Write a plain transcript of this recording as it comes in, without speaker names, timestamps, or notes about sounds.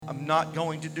not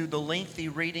going to do the lengthy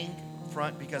reading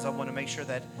front because I want to make sure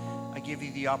that I give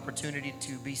you the opportunity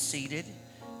to be seated.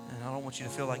 And I don't want you to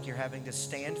feel like you're having to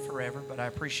stand forever, but I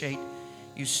appreciate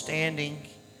you standing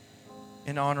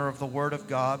in honor of the Word of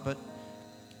God. But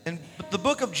in the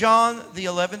book of John, the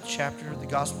 11th chapter, the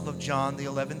Gospel of John, the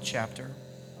 11th chapter,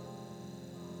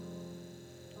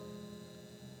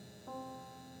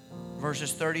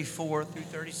 verses 34 through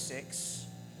 36.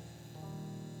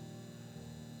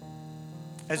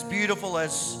 As beautiful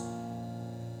as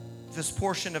this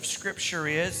portion of Scripture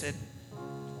is, if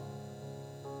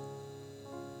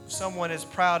someone is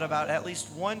proud about at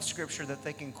least one Scripture that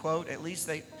they can quote, at least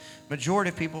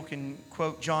majority of people can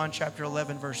quote John chapter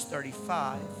 11, verse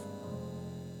 35.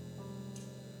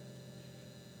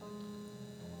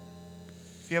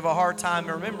 If you have a hard time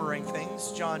remembering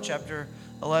things, John chapter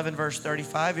 11, verse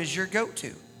 35 is your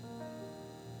go-to.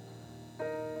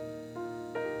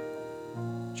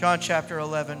 John chapter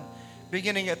 11,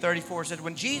 beginning at 34, said,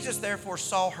 "When Jesus therefore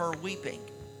saw her weeping,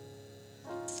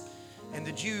 and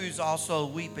the Jews also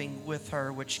weeping with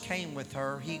her, which came with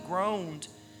her, he groaned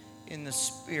in the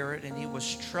spirit, and he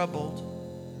was troubled.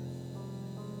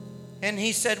 And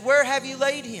he said, Where have you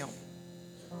laid him?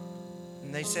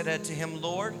 And they said unto him,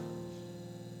 Lord,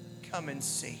 come and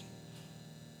see.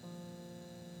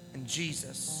 And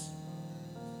Jesus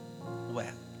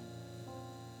wept."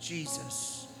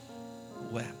 Jesus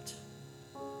wept.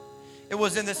 It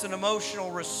was in an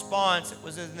emotional response. It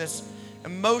was in this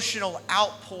emotional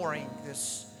outpouring,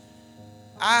 this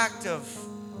act of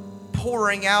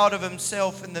pouring out of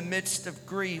himself in the midst of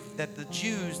grief, that the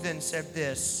Jews then said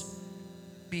this,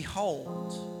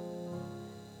 "Behold,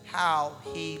 how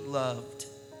he loved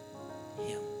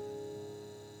him."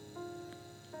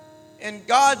 And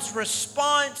God's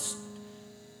response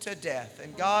to death,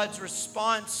 and God's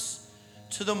response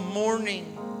to the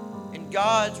mourning, and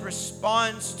God's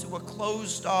response to a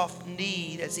closed off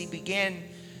need as he began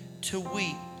to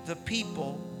weep, the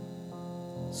people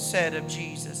said of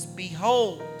Jesus,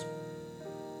 "Behold,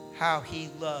 how he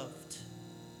loved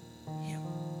him."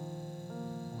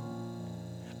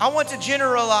 I want to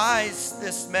generalize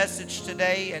this message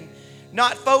today and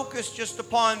not focus just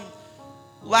upon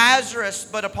Lazarus,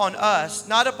 but upon us.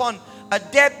 Not upon a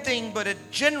depth thing, but a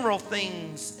general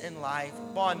things in life.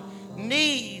 Upon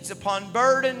needs, upon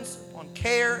burdens, upon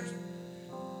cares.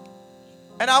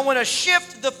 And I want to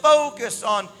shift the focus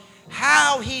on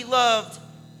how he loved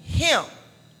him.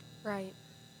 Right.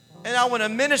 And I want to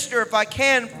minister, if I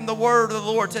can, from the word of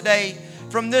the Lord today,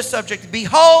 from this subject.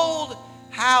 Behold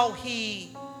how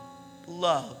he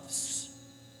loves.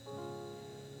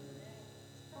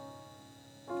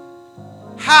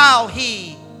 How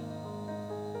he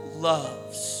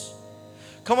loves.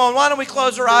 Come on, why don't we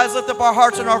close our eyes, lift up our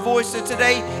hearts and our voices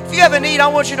today. If you have a need, I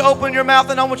want you to open your mouth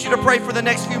and I want you to pray for the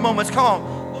next few moments. Come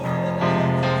on.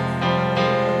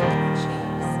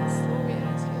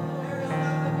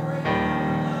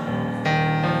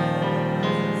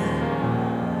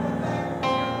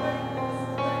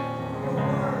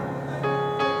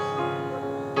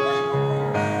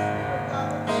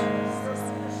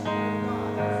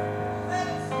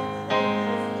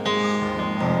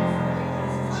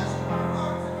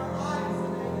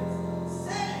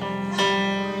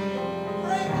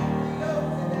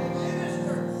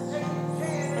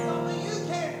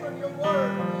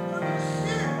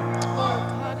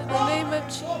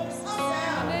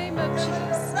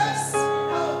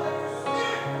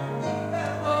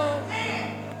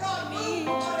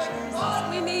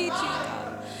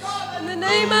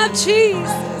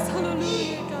 Jesus,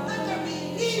 hallelujah, God,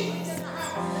 hallelujah, Jesus.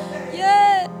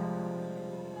 Yeah.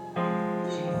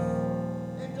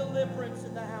 And deliverance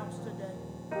in the house today.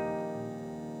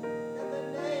 In the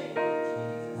name of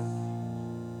Jesus.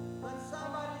 Let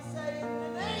somebody say, in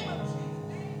the name of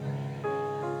Jesus.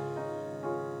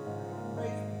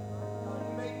 Praise God.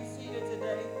 You may be seated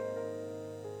today.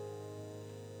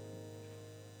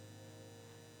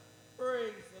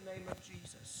 Praise the name of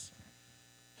Jesus.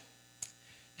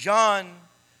 John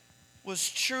was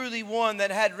truly one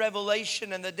that had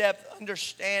revelation and the depth,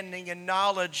 understanding, and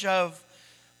knowledge of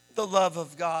the love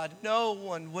of God. No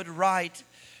one would write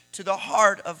to the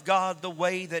heart of God the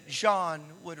way that John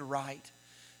would write.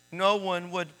 No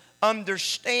one would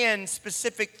understand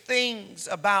specific things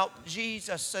about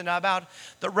Jesus and about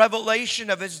the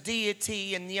revelation of his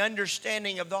deity and the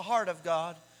understanding of the heart of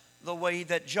God the way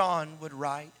that John would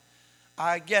write.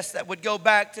 I guess that would go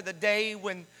back to the day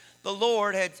when the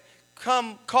Lord had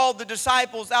called the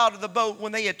disciples out of the boat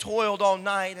when they had toiled all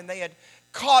night and they had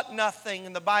caught nothing.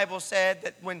 And the Bible said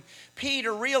that when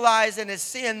Peter realized in his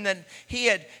sin that he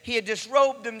had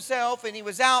disrobed himself, and he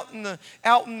was out in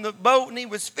the boat, and he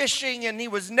was fishing, and he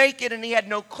was naked, and he had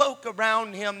no cloak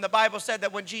around him. The Bible said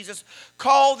that when Jesus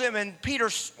called him and Peter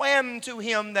swam to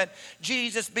him, that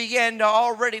Jesus began to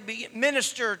already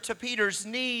minister to Peter's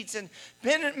needs, and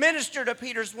minister to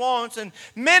Peter's wants, and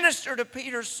minister to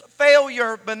Peter's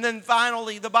failure. But then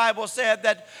finally the Bible said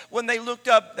that when they looked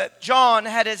up, that John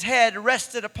had his head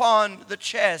rested upon the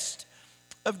chest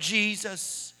of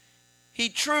Jesus. He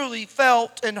truly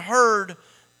felt and heard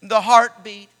the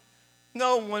heartbeat.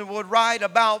 No one would write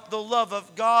about the love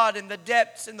of God in the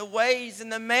depths and the ways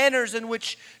and the manners in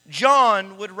which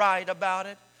John would write about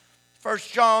it. 1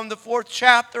 John, the 4th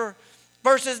chapter,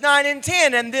 verses 9 and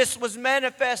 10. And this was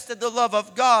manifested, the love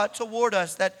of God toward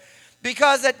us, that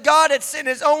because that God had sent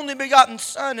his only begotten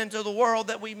Son into the world,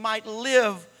 that we might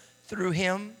live through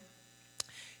him.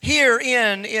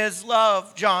 Herein is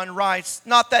love, John writes,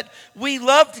 not that we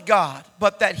loved God,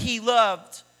 but that he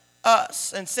loved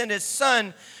us and sent his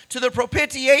Son to the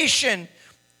propitiation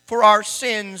for our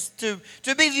sins, to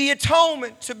be the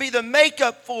atonement, to be the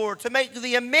makeup for, to make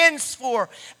the amends for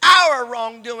our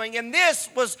wrongdoing. And this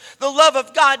was the love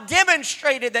of God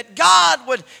demonstrated, that God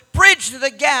would bridge the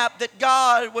gap, that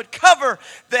God would cover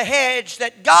the hedge,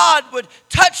 that God would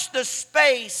touch the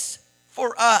space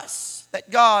for us,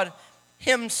 that God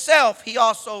himself, he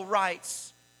also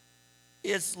writes,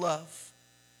 is love.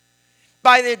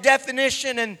 By the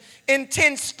definition and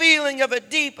intense feeling of a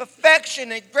deep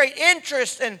affection and great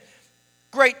interest and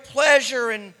great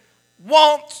pleasure and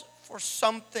want for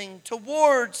something,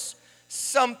 towards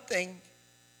something.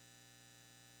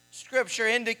 Scripture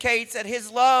indicates that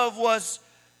his love was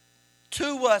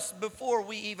to us before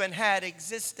we even had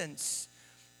existence.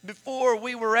 Before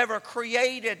we were ever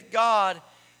created, God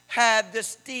had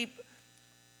this deep,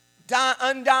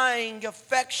 undying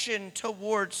affection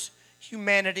towards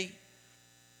humanity.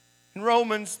 In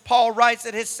Romans, Paul writes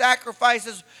that his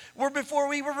sacrifices were before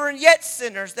we were yet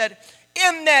sinners, that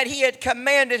in that he had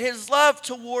commanded his love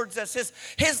towards us.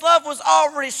 His love was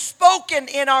already spoken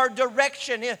in our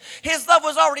direction. His love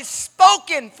was already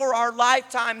spoken for our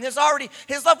lifetime. His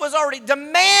love was already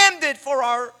demanded for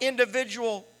our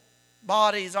individual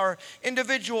bodies, our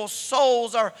individual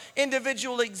souls, our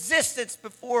individual existence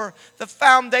before the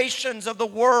foundations of the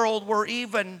world were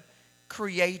even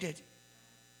created.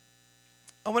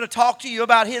 I want to talk to you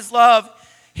about his love,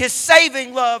 his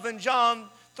saving love in John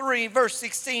 3, verse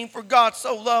 16. For God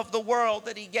so loved the world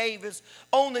that he gave his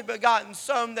only begotten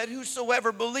Son, that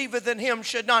whosoever believeth in him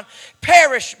should not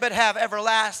perish but have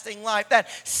everlasting life. That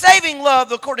saving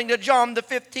love, according to John the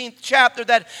 15th chapter,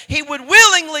 that he would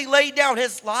willingly lay down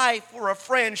his life for a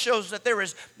friend, shows that there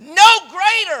is no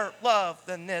greater love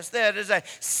than this. That is a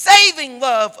saving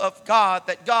love of God,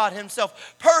 that God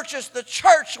himself purchased the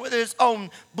church with his own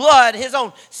blood, his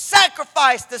own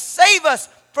sacrifice to save us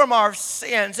from our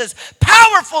sins. His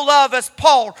powerful love, as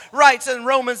Paul writes in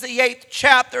Romans the 8th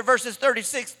chapter, verses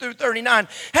 36 through 39.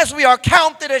 As we are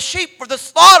counted as sheep for the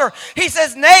slaughter, he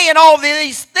says, nay, in all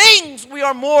these things we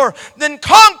are more than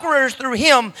conquerors through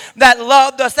him that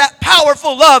loved us. That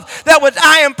powerful love that was,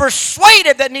 I am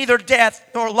persuaded that neither death,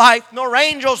 nor life, nor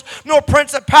angels, nor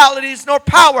principalities, nor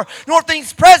power, nor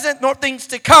things present, nor things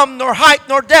to come, nor height,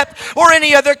 nor depth, or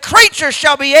any other creature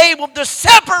shall be able to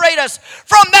separate us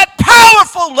from that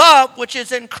powerful love which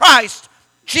is in Christ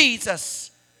Jesus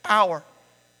our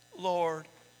Lord.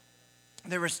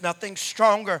 There is nothing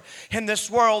stronger in this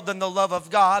world than the love of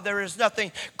God. There is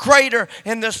nothing greater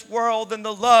in this world than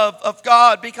the love of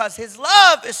God, because his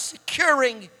love is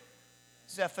securing.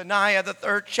 Zephaniah, the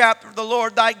 3rd chapter, the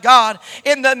Lord thy God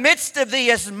in the midst of thee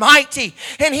is mighty,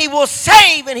 and he will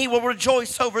save, and he will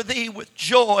rejoice over thee with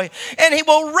joy, and he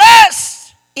will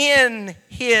rest in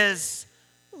his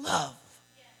love.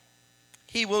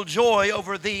 He will joy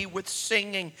over thee with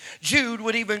singing. Jude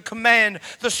would even command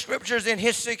the scriptures in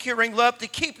his securing love to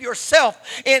keep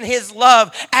yourself in his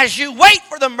love as you wait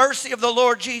for the mercy of the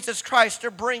Lord Jesus Christ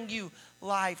to bring you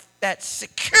life. That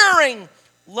securing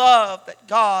love that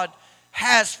God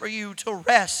has for you to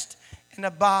rest and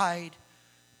abide.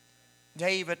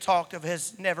 David talked of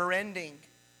his never-ending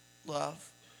love.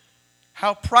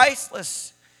 How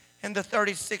priceless in the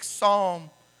 36th Psalm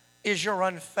is your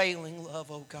unfailing love,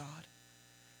 O God.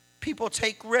 People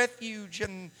take refuge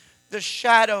in the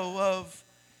shadow of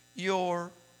your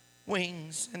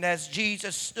wings. And as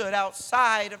Jesus stood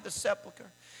outside of the sepulcher,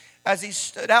 as he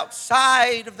stood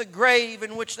outside of the grave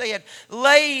in which they had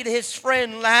laid his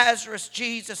friend Lazarus,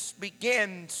 Jesus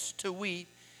begins to weep.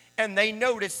 And they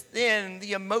noticed then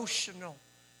the emotional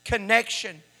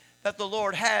connection that the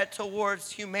Lord had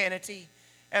towards humanity.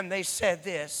 And they said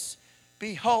this,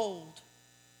 behold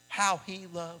how he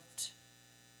loved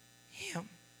him.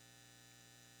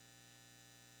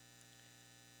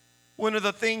 One of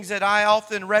the things that I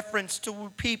often reference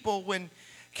to people when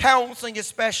counseling,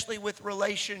 especially with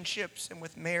relationships and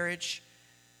with marriage,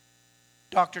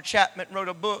 Dr. Chapman wrote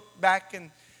a book back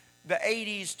in the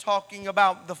 80s talking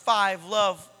about the 5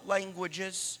 love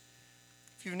languages.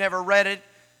 If you've never read it,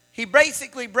 he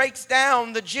basically breaks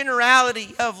down the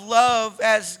generality of love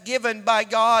as given by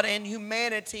God and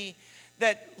humanity,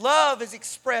 that love is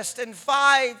expressed in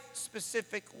 5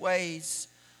 specific ways.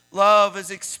 Love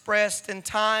is expressed in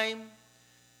time,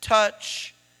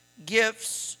 touch,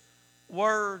 gifts,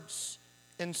 words,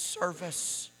 and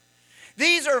service.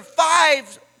 These are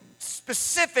 5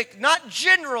 specific, not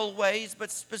general ways,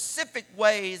 but specific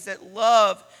ways that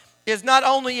love is not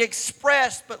only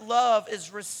expressed, but love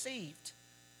is received.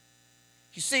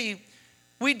 You see,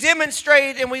 we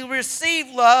demonstrate and we receive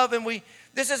love, and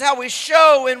this is how we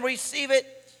show and receive it,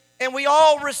 and we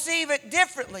all receive it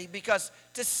differently, because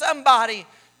to somebody,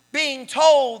 being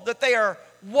told that they are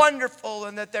wonderful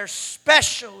and that they're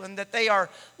special and that they are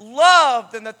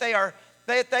loved and that they are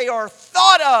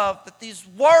thought of, that these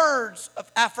words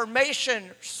of affirmation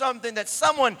are something that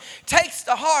someone takes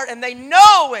to heart, and they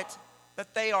know it,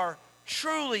 that they are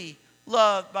truly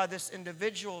loved by this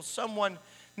individual. Someone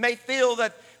may feel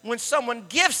that when someone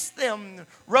gifts them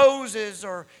roses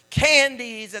or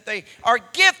candies, that they are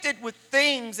gifted with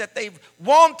things that they've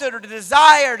wanted or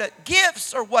desired, that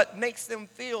gifts are what makes them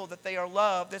feel that they are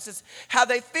loved. This is how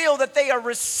they feel that they are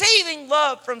receiving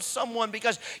love from someone,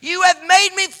 because you have made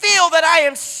me feel that I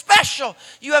am special.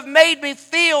 You have made me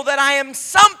feel that I am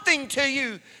something to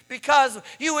you, because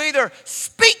you either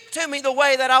speak to me the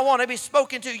way that I want to be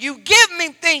spoken to, you give me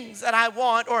things that I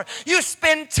want, or you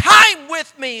spend time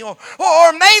with me, or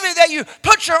maybe that you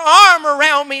put your arm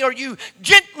around me, or you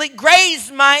gently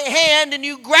graze my hand and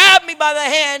you grab me by the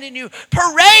hand and you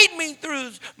parade me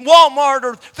through Walmart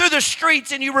or through the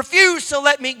streets, and you refuse to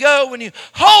let me go and you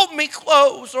hold me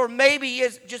close. Or maybe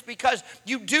it's just because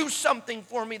you do something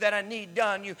for me that I need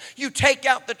done. You take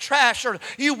out the trash, or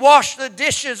you wash the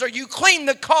dishes, or you clean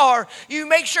the car. You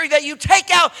make sure that you take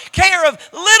out care of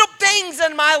little things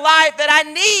in my life that I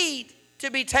need to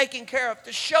be taken care of,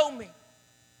 to show me.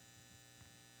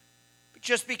 But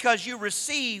just because you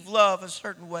receive love a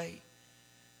certain way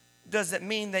doesn't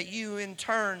mean that you in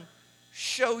turn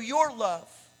show your love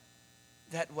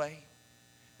that way.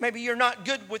 Maybe you're not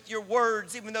good with your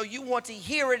words, even though you want to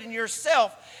hear it in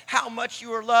yourself how much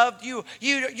you are loved.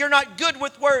 You're not good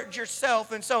with words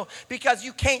yourself, and so because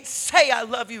you can't say I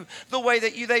love you the way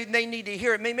that they need to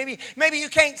hear it. Maybe you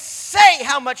can't say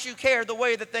how much you care the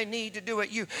way that they need to do it.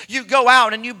 You go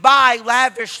out and you buy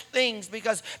lavish things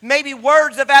because maybe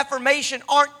words of affirmation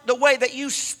aren't the way that you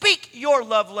speak your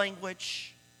love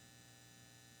language.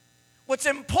 What's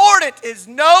important is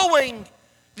knowing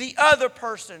the other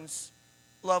person's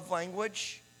love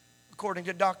language, according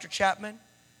to Dr. Chapman,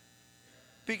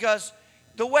 because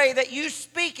the way that you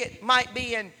speak it might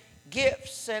be in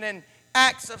gifts and in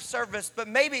acts of service, but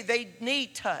maybe they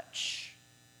need touch.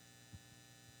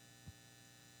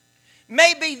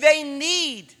 Maybe they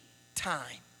need time.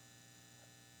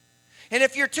 And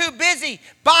if you're too busy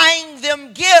buying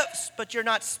them gifts, but you're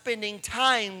not spending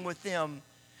time with them,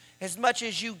 as much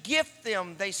as you gift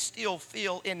them, they still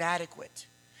feel inadequate.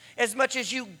 As much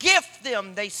as you gift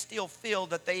them, they still feel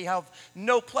that they have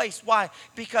no place. Why?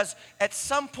 Because at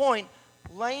some point,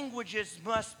 languages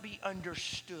must be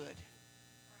understood.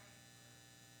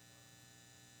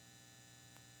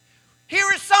 Here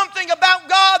is something about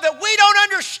God that we don't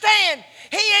understand.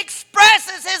 He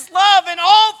expresses His love in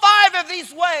all 5 of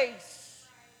these ways.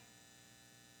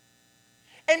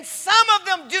 And some of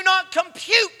them do not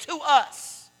compute to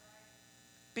us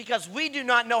because we do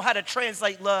not know how to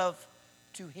translate love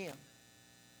to Him.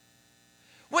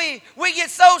 We get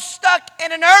so stuck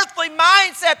in an earthly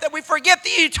mindset that we forget the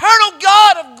eternal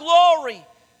God of glory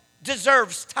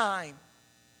deserves time,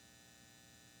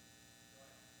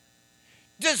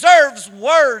 deserves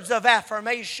words of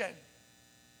affirmation.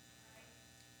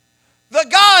 The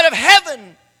God of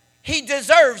heaven, He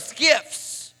deserves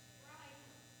gifts.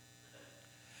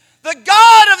 The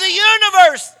God of the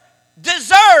universe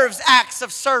deserves acts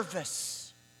of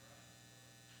service.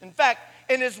 In fact,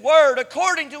 in His Word,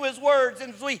 according to His words,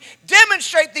 and as we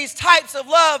demonstrate these types of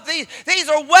love, these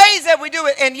are ways that we do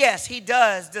it. And yes, He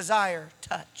does desire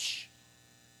touch.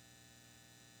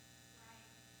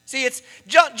 See, it's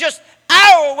just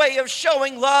our way of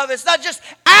showing love. It's not just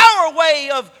our way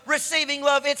of receiving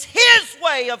love. It's His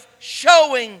way of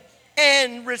showing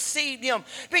and received him.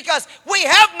 Because we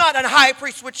have not an high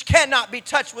priest which cannot be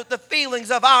touched with the feelings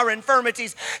of our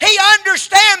infirmities. He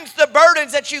understands the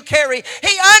burdens that you carry.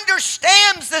 He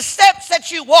understands the steps that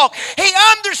you walk. He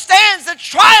understands the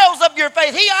trials of your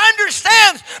faith. He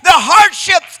understands the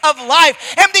hardships of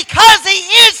life. And because he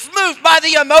is moved by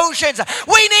the emotions,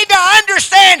 we need to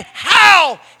understand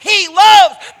how he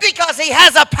loves, because he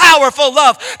has a powerful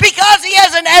love, because he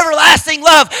has an everlasting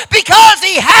love, because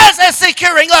he has a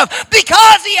securing love,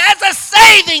 because he has a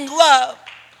saving love.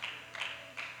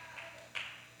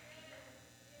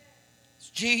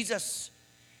 Jesus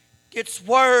gets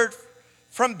word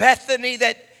from Bethany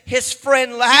that his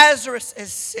friend Lazarus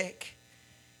is sick.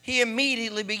 He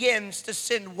immediately begins to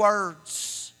send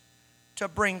words to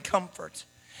bring comfort.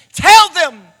 Tell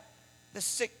them the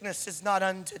sickness is not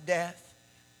unto death.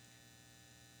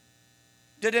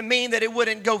 Didn't mean that it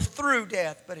wouldn't go through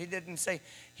death, but he didn't say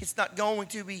it's not going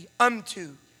to be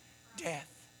unto death.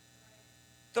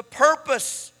 The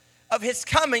purpose of his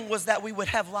coming was that we would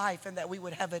have life and that we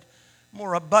would have it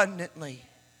more abundantly.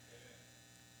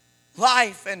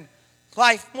 Life and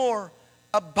life more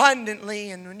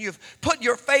abundantly. And when you've put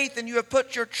your faith and you have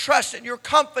put your trust and your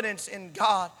confidence in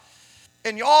God,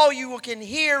 and all you can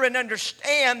hear and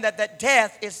understand that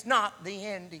death is not the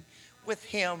ending with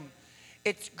him.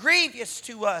 It's grievous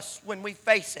to us when we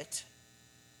face it.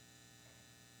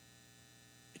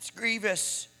 It's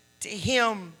grievous to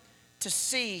him to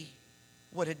see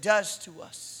what it does to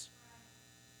us.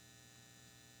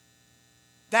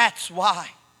 That's why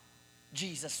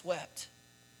Jesus wept.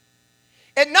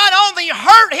 It not only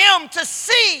hurt him to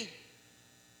see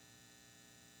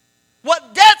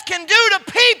what death can do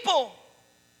to people,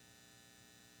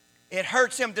 it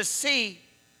hurts him to see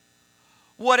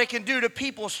what it can do to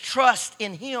people's trust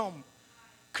in him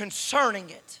concerning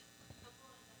it.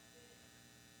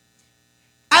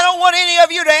 I don't want any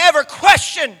of you to ever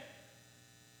question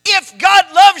if God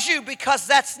loves you, because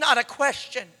that's not a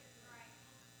question.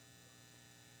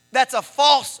 That's a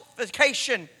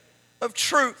falsification of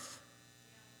truth.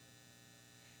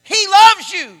 He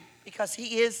loves you because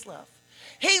he is love.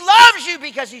 He loves you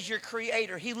because he's your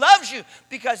creator. He loves you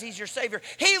because he's your savior.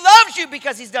 He loves you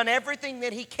because he's done everything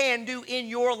that he can do in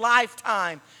your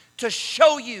lifetime to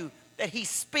show you that he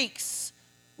speaks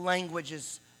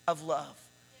languages of love.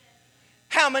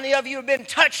 How many of you have been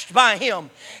touched by him?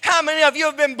 How many of you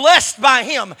have been blessed by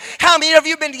him? How many of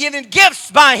you have been given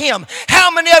gifts by him? How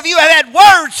many of you have had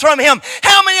words from him?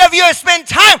 How many of you have spent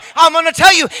time? I'm going to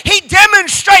tell you, he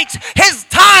demonstrates his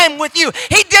time with you.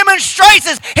 He demonstrates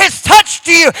his touch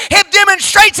to you. He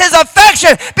demonstrates his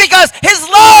affection because his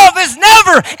love is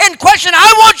never in question.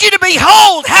 I want you to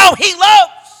behold how he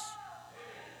loves.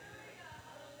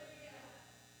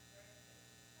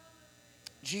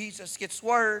 Jesus gets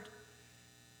word.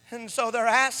 And so they're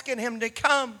asking him to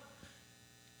come.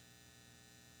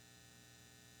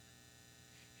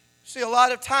 See, a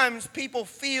lot of times people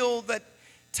feel that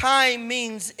time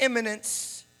means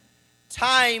imminence.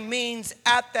 Time means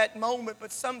at that moment.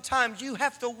 But sometimes you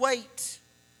have to wait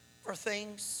for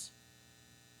things.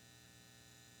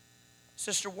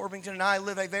 Sister Warbington and I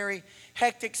live a very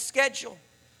hectic schedule.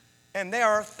 And there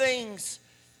are things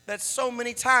that so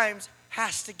many times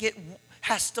has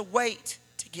to wait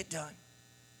to get done.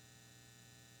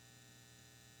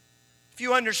 If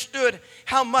you understood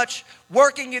how much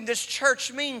working in this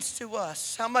church means to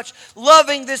us, how much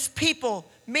loving this people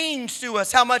means to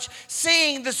us, how much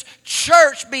seeing this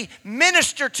church be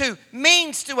ministered to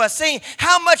means to us, seeing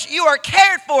how much you are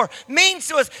cared for means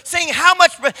to us, seeing how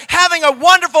much having a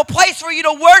wonderful place for you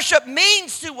to worship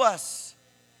means to us.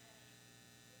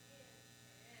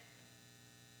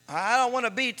 I don't want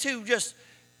to be too just...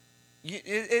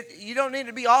 You don't need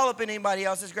to be all up in anybody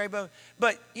else's grave,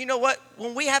 but you know what?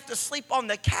 When we have to sleep on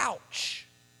the couch,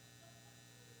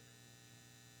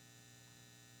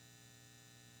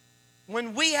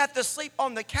 when we have to sleep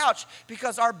on the couch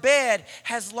because our bed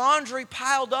has laundry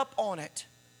piled up on it,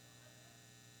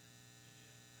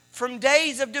 from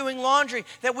days of doing laundry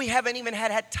that we haven't even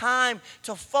had time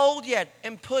to fold yet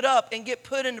and put up and get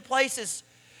put into places.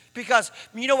 Because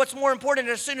you know what's more important?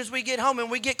 As soon as we get home and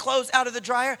we get clothes out of the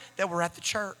dryer, that we're at the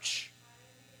church.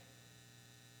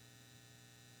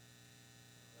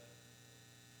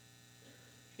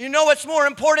 You know what's more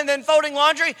important than folding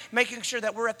laundry? Making sure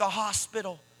that we're at the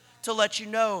hospital to let you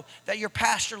know that your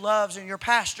pastor loves and your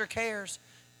pastor cares.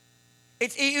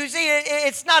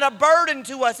 It's not a burden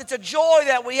to us. It's a joy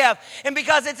that we have. And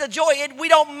because it's a joy, we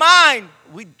don't mind.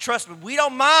 Trust me, we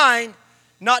don't mind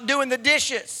not doing the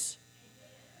dishes.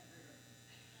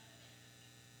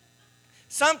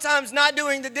 Sometimes not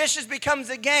doing the dishes becomes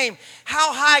a game.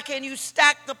 How high can you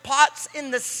stack the pots in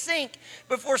the sink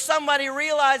before somebody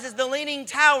realizes the Leaning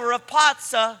Tower of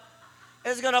Potsa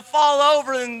is going to fall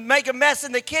over and make a mess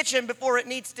in the kitchen before it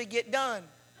needs to get done?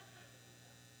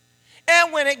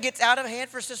 And when it gets out of hand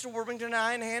for Sister Warbington and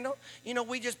I to handle,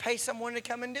 we just pay someone to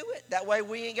come and do it. That way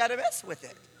we ain't got to mess with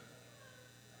it.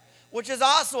 Which is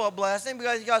also a blessing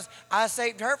because I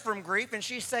saved her from grief and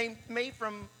she saved me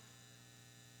from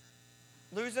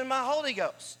losing my Holy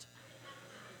Ghost.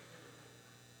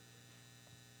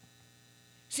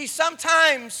 See,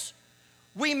 sometimes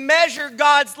we measure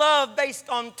God's love based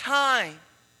on time.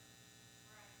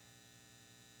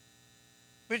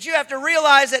 But you have to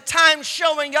realize that time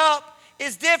showing up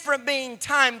is different being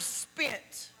time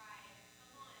spent.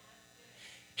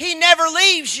 He never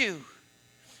leaves you.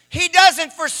 He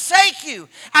doesn't forsake you.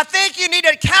 I think you need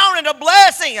to count it a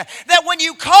blessing that when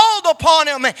you called upon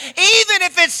Him, even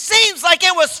if it seems like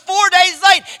it was 4 days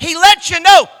late, He let you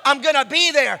know, I'm going to be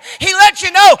there. He let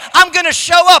you know, I'm going to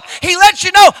show up. He let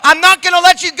you know, I'm not going to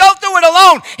let you go through it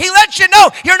alone. He let you know,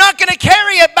 you're not going to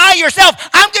carry it by yourself.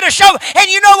 I'm going to show up.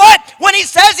 And you know what? When He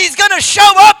says He's going to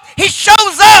show up, He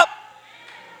shows up.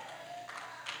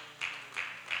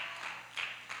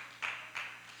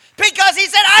 Because He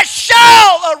said, I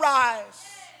shall arise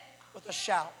with a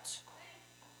shout.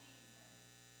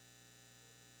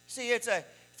 See, it's a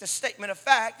statement of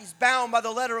fact. He's bound by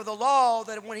the letter of the law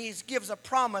that when He gives a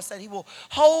promise that He will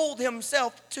hold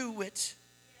Himself to it.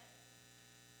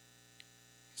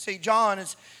 See, John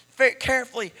is very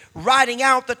carefully writing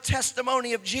out the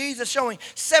testimony of Jesus, showing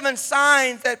 7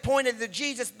 signs that pointed to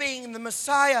Jesus being the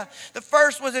Messiah. The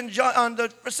first was in John, the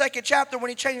 2nd chapter when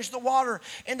He changed the water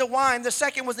into wine. The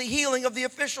second was the healing of the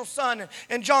official son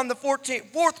in John the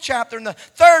 4th chapter. And the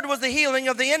third was the healing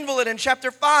of the invalid in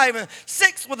chapter 5. And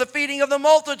 6 was the feeding of the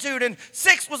multitude. And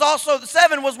 7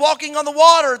 was walking on the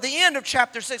water at the end of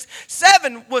chapter 6.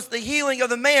 7 was the healing of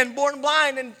the man born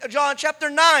blind in John chapter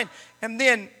 9. And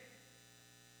then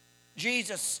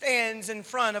Jesus stands in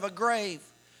front of a grave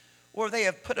where they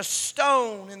have put a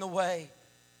stone in the way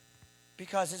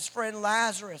because his friend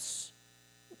Lazarus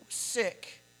was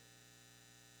sick.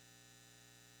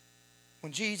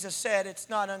 When Jesus said it's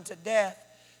not unto death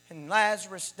and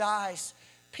Lazarus dies,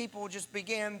 people just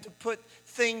began to put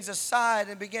things aside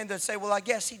and began to say, well, I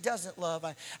guess He doesn't love.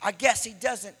 I guess He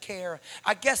doesn't care.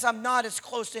 I guess I'm not as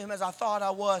close to Him as I thought I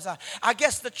was. I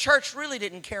guess the church really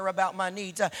didn't care about my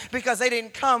needs because they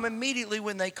didn't come immediately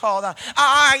when they called.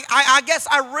 I guess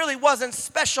I really wasn't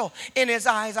special in His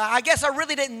eyes. I guess I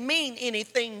really didn't mean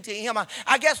anything to Him.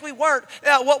 I guess we weren't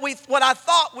what I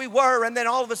thought we were. And then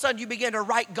all of a sudden you begin to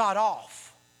write God off.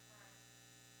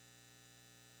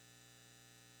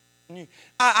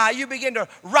 You begin to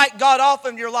write God off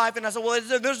in your life. And I said, well,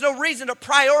 there's no reason to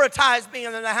prioritize being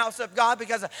in the house of God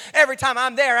because every time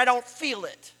I'm there, I don't feel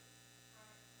it.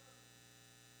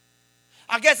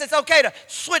 I guess it's okay to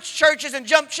switch churches and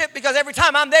jump ship because every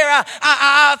time I'm there,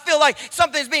 I feel like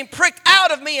something's being pricked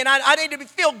out of me and I need to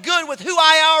feel good with who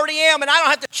I already am and I don't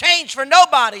have to change for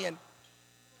nobody. And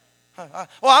well,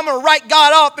 I'm going to write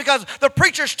God off because the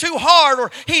preacher's too hard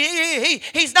or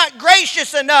he's not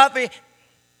gracious enough.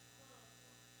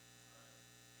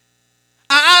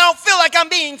 I don't feel like I'm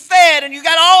being fed, and you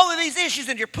got all of these issues,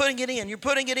 and you're putting it in,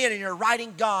 and you're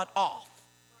writing God off.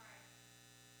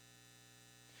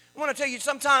 I want to tell you,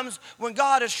 sometimes when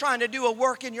God is trying to do a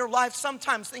work in your life,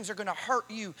 sometimes things are going to hurt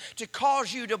you to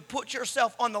cause you to put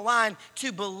yourself on the line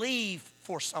to believe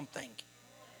for something.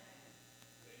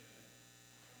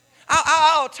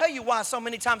 I'll tell you why so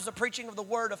many times the preaching of the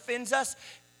word offends us.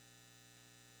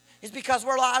 Is because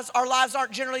our lives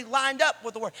aren't generally lined up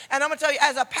with the Word. And I'm going to tell you,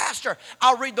 as a pastor,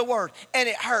 I'll read the Word, and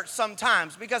it hurts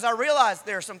sometimes because I realize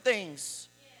there are some things.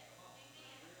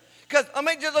 Because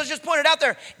let's just point it out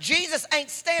there. Jesus ain't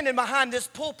standing behind this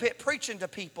pulpit preaching to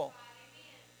people.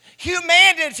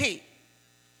 Humanity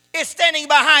is standing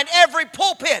behind every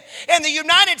pulpit in the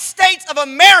United States of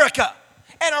America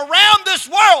and around this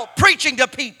world preaching to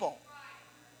people.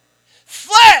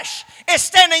 Flesh is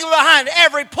standing behind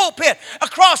every pulpit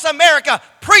across America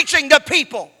preaching to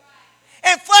people.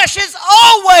 And flesh has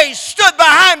always stood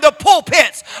behind the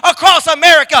pulpits across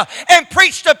America and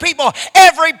preached to people.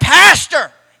 Every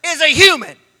pastor is a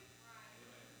human.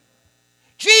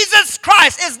 Jesus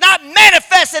Christ is not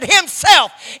manifested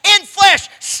Himself in flesh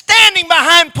standing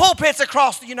behind pulpits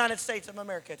across the United States of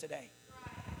America today.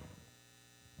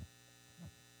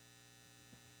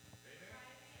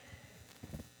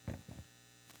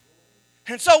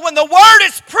 And so when the word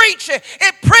is preached,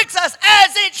 it pricks us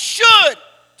as it should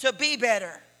to be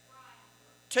better,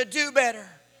 to do better,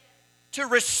 to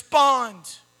respond,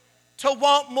 to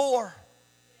want more.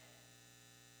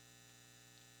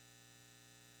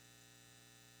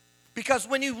 Because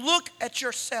when you look at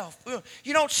yourself,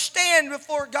 you don't stand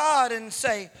before God and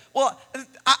say, well,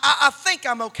 I think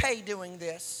I'm okay doing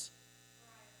this.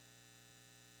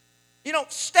 You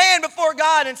don't stand before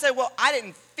God and say, well, I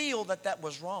didn't feel that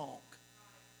was wrong.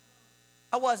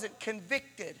 I wasn't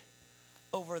convicted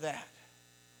over that.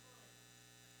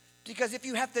 Because if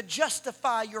you have to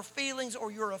justify your feelings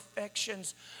or your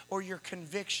affections or your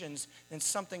convictions, then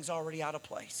something's already out of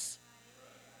place.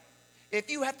 If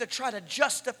you have to try to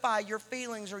justify your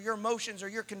feelings or your emotions or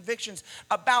your convictions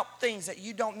about things that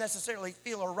you don't necessarily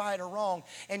feel are right or wrong,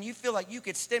 and you feel like you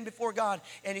could stand before God,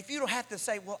 and if you don't have to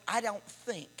say, well, I don't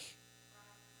think,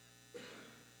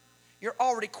 you're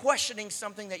already questioning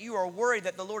something that you are worried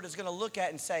that the Lord is going to look at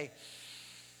and say,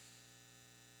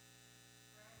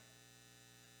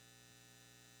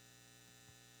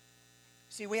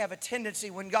 see, we have a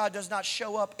tendency when God does not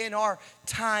show up in our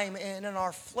time and in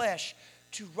our flesh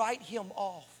to write him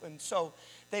off. And so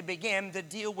they began to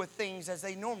deal with things as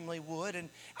they normally would. And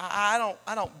I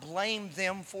don't blame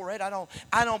them for it. I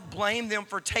don't blame them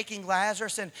for taking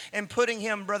Lazarus and putting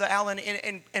him, Brother Allen,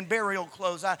 in burial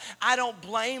clothes. I don't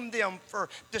blame them for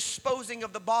disposing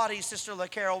of the body, Sister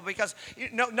LaCarol, because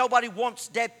nobody wants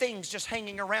dead things just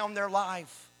hanging around their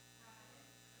life.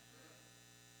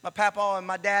 My papa and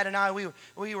my dad and I,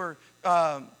 we were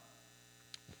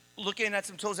looking at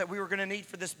some tools that we were going to need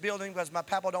for this building because my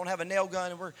papa don't have a nail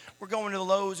gun, and we're going to the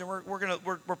Lowe's, and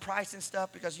we're pricing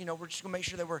stuff because we're just going to make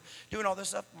sure that we're doing all this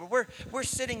stuff. But we're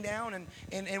sitting down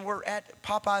and we're at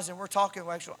Popeyes and we're talking.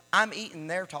 Well, actually, I'm eating,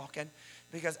 they're talking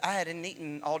because I hadn't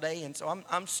eaten all day, and so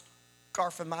I'm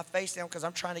scarfing my face down because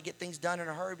I'm trying to get things done in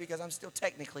a hurry because I'm still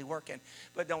technically working.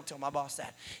 But don't tell my boss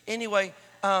that. Anyway,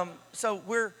 so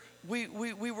we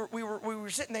were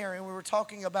sitting there and we were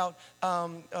talking about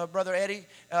Brother Eddie.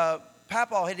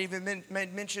 Papa had even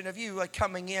made mention of you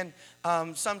coming in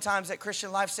sometimes at Christian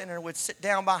Life Center and would sit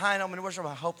down behind them and worship.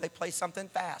 I hope they play something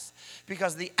fast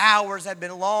because the hours had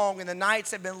been long and the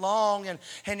nights had been long, and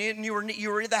you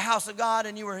were in the house of God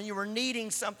and you were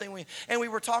needing something. And we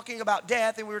were talking about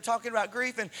death and we were talking about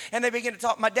grief, and they began to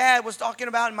talk. My dad was talking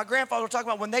about and my grandfather was talking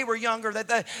about when they were younger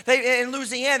that they in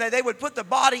Louisiana they would put the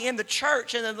body in the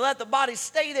church and then let the body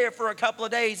stay there for a couple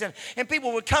of days, and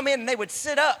people would come in and they would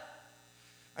sit up.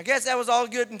 I guess that was all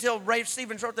good until Ray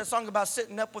Stevens wrote that song about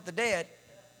sitting up with the dead.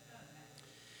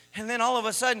 And then all of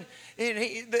a sudden,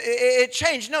 it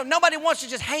changed. No, nobody wants to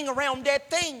just hang around dead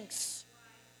things.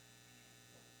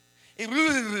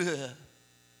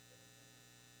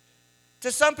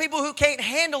 To some people who can't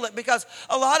handle it, because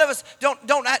a lot of us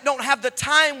don't have the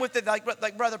time with it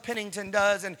like Brother Pennington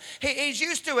does, and he's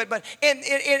used to it. But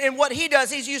in what he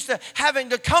does, he's used to having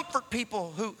to comfort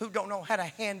people who don't know how to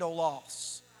handle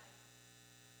loss.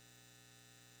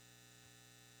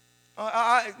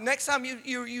 Next time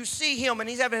you see him and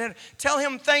he's having, tell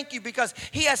him thank you, because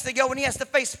he has to go and he has to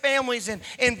face families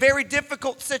in very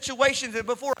difficult situations. And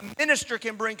before a minister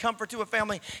can bring comfort to a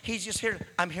family, he's just here.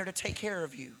 I'm here to take care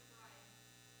of you.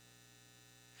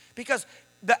 Because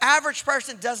the average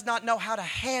person does not know how to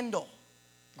handle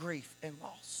grief and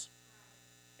loss.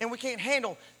 And we can't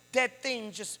handle dead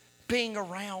things just being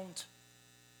around.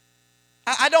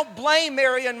 I don't blame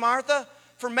Mary and Martha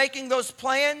for making those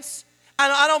plans.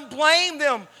 I don't blame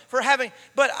them for having,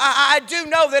 but I do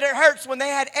know that it hurts when they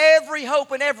had every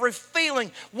hope and every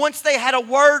feeling once they had a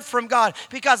word from God,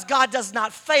 because God does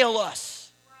not fail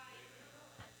us.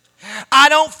 I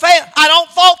don't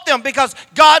fault them, because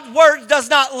God's word does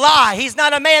not lie. He's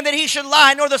not a man that he should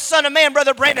lie, nor the son of man,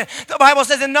 Brother Brandon. The Bible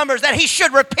says in Numbers that he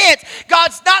should repent.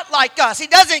 God's not like us. He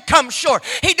doesn't come short.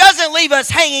 He doesn't leave us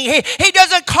hanging. He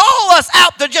doesn't call us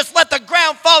out to just let the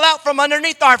ground fall out from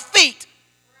underneath our feet.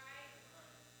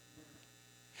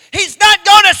 He's not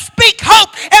going to speak hope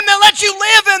and then let you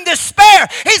live in despair.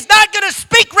 He's not going to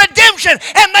speak redemption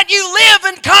and let you live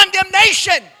in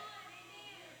condemnation.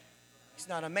 He's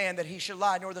not a man that he should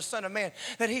lie, nor the son of man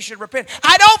that he should repent.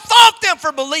 I don't fault them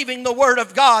for believing the word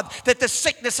of God, that the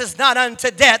sickness is not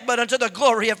unto death, but unto the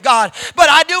glory of God. But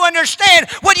I do understand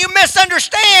when you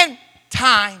misunderstand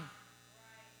time.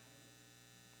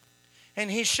 And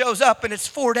he shows up and it's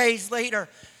 4 days later,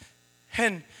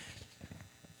 and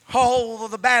all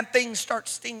of the bad things start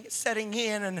setting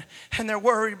in, and they're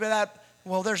worried about,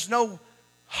 well, there's no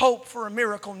hope for a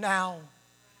miracle now.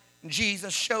 And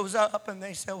Jesus shows up and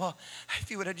they say, well, if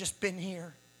you would have just been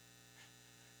here,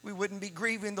 we wouldn't be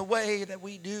grieving the way that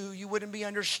we do. You wouldn't be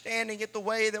understanding it the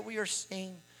way that we are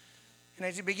seeing. And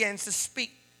as he begins to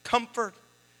speak comfort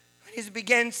He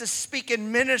begins to speak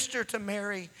and minister to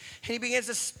Mary. And he begins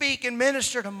to speak and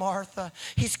minister to Martha.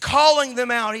 He's calling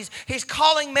them out. He's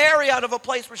calling Mary out of a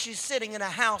place where she's sitting in a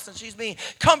house and she's being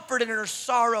comforted in her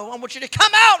sorrow. I want you to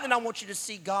come out and I want you to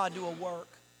see God do a work.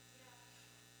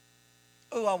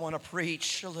 Oh, I want to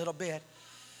preach a little bit.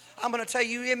 I'm going to tell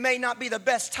you, it may not be the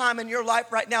best time in your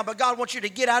life right now, but God wants you to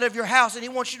get out of your house and He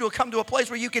wants you to come to a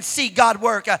place where you can see God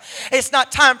work. It's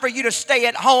not time for you to stay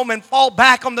at home and fall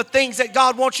back on the things that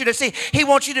God wants you to see. He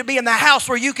wants you to be in the house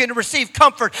where you can receive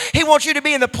comfort. He wants you to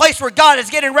be in the place where God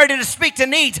is getting ready to speak to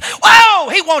needs.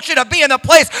 Oh, He wants you to be in the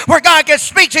place where God can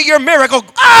speak to your miracle.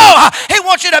 Oh, He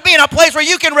wants you to be in a place where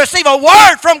you can receive a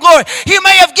word from glory. You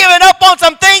may have given up on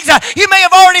some things. You may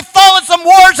have already fallen some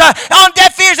words on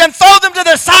deaf ears and throw them to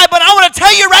the side. But I want to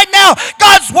tell you right now,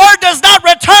 God's word does not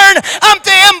return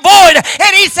unto Him void.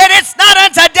 And He said, it's not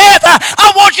unto death.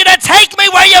 I want you to take me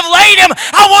where you've laid Him.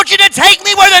 I want you to take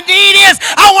me where the need is.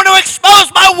 I want to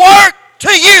expose my word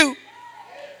to you.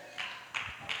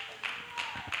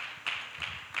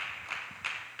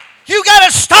 You got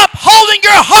to stop holding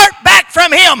your heart back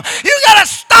from Him. You got to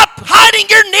stop hiding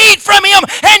your need from Him.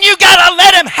 And you got to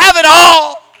let Him have it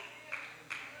all.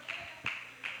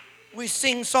 We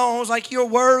sing songs like you're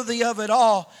worthy of it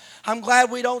all. I'm glad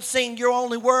we don't sing you're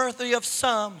only worthy of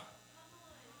some.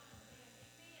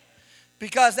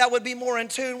 Because that would be more in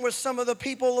tune with some of the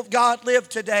people of God live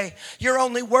today. You're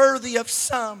only worthy of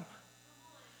some.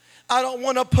 I don't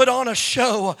want to put on a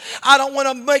show. I don't want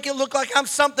to make it look like I'm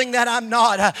something that I'm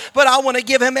not. But I want to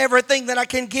give Him everything that I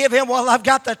can give Him while I've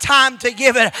got the time to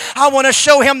give it. I want to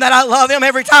show Him that I love Him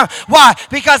every time. Why?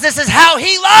 Because this is how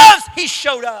He loves. He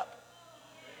showed up.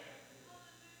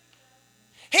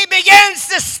 He begins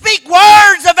to speak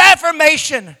words of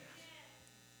affirmation.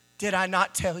 Did I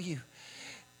not tell you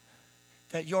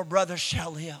that your brother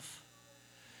shall live?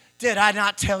 Did I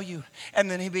not tell you?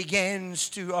 And then He begins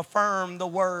to affirm the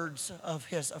words of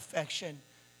His affection.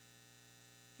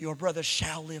 Your brother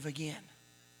shall live again.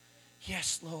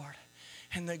 Yes, Lord.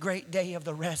 And the great day of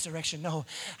the resurrection. No,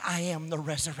 I am the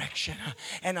resurrection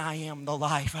and I am the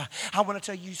life. I want to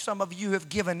tell you, some of you have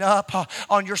given up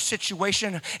on your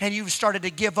situation and you've started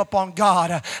to give up on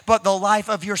God. But the life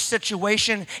of your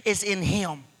situation is in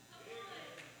Him.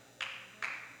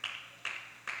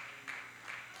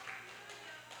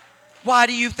 Why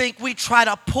do you think we try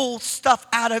to pull stuff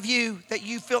out of you that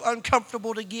you feel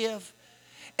uncomfortable to give?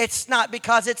 It's not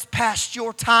because it's past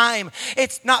your time.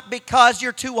 It's not because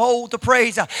you're too old to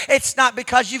praise. It's not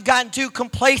because you've gotten too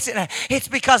complacent. It's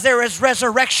because there is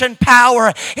resurrection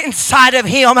power inside of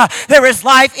Him. There is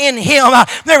life in Him.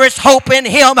 There is hope in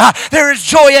Him. There is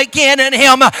joy again in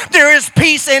Him. There is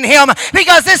peace in Him.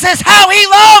 Because this is how He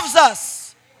loves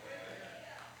us.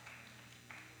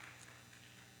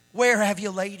 Where have you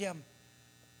laid Him?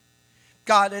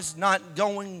 God is not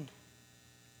going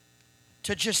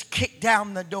to just kick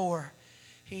down the door.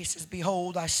 He says,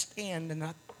 behold, I stand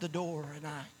at the door and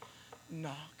I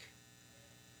knock.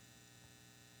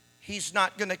 He's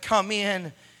not going to come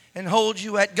in and hold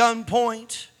you at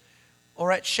gunpoint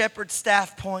or at shepherd's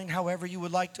staff point, however you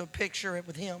would like to picture it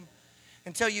with Him,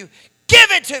 and tell you,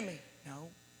 give it to me. No.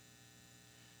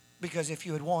 Because if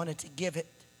you had wanted to give it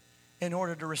in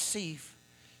order to receive,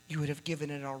 you would have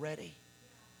given it already.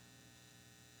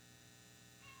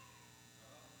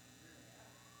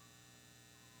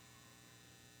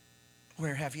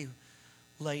 Where have you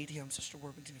laid Him, Sister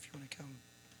Warbington, if you want to come?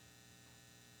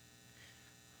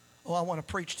 Oh, I want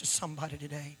to preach to somebody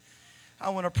today. I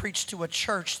want to preach to a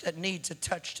church that needs a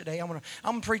touch today.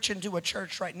 I'm preaching to a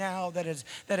church right now that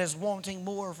is wanting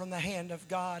more from the hand of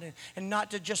God, and not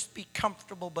to just be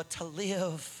comfortable, but to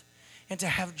live and to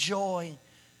have joy.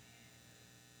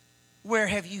 Where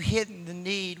have you hidden the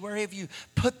need? Where have you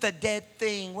put the dead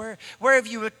thing? Where have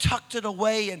you tucked it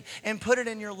away and put it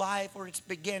in your life where it's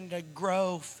beginning to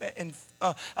grow and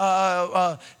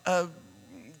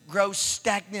grow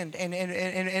stagnant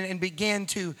and begin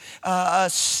to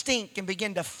stink and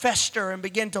begin to fester and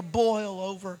begin to boil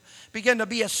over, begin to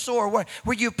be a sore?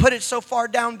 Where you put it so far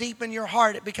down deep in your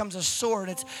heart it becomes a sore, and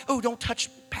it's, oh, don't touch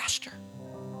me, Pastor.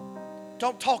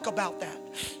 Don't talk about that.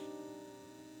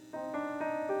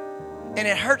 And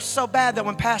it hurts so bad that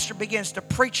when Pastor begins to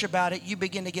preach about it, you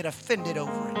begin to get offended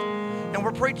over it. And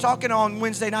we're talking on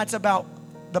Wednesday nights about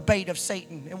the bait of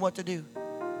Satan and what to do.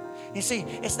 You see,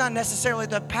 it's not necessarily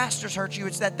the pastor's hurt you,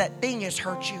 it's that thing has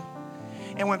hurt you.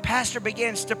 And when Pastor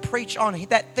begins to preach on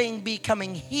that thing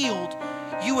becoming healed,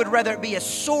 you would rather it be a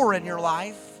sore in your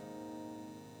life.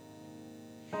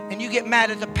 And you get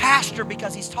mad at the pastor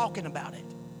because he's talking about it.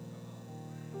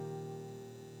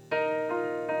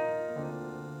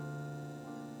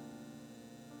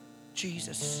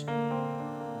 Jesus.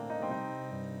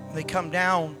 When they come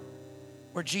down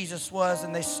where Jesus was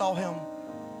and they saw him,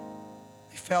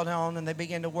 they fell down and they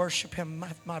began to worship him.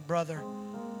 My brother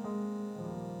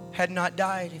had not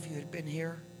died if you had been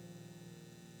here.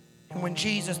 And when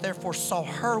Jesus therefore saw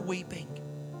her weeping,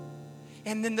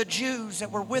 and then the Jews that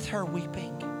were with her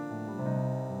weeping,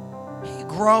 he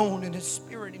groaned in his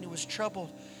spirit and he was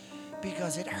troubled,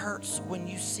 because it hurts when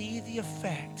you see the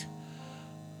effect.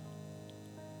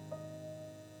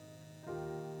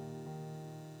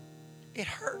 It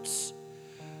hurts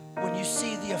when you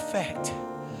see the effect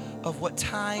of what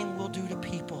time will do to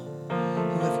people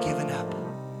who have given up.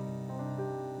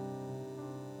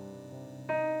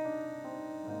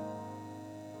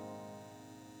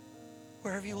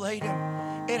 Where have you laid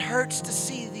him? It hurts to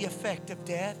see the effect of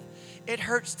death. It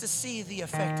hurts to see the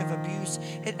effect of abuse.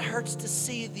 It hurts to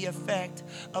see the effect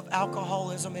of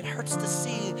alcoholism. It hurts to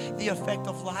see the effect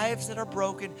of lives that are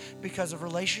broken because of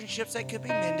relationships that could be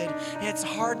mended. It's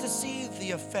hard to see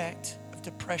the effect of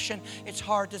depression. It's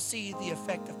hard to see the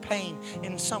effect of pain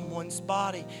in someone's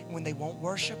body when they won't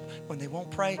worship, when they won't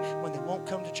pray, when they won't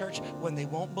come to church, when they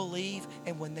won't believe,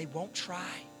 and when they won't try.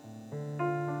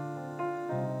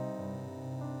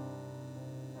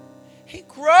 He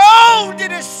groaned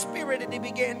in his spirit and he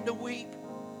began to weep.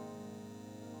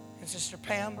 And Sister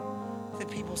Pam, the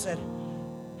people said,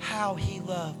 how he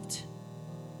loved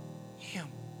him.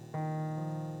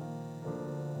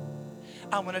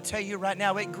 I want to tell you right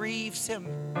now, it grieves him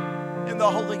in the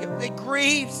Holy Ghost. It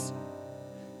grieves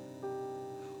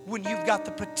when you've got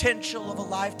the potential of a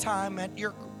lifetime at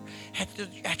your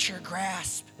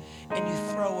grasp, and you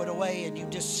throw it away and you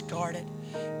discard it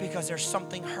because there's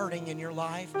something hurting in your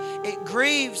life. It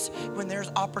grieves when there's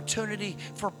opportunity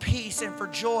for peace and for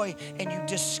joy and you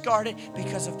discard it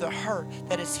because of the hurt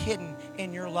that is hidden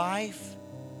in your life.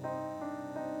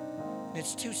 And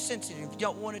it's too sensitive. You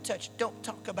don't want to touch it. Don't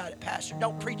talk about it, Pastor.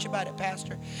 Don't preach about it,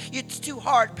 Pastor. It's too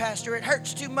hard, Pastor. It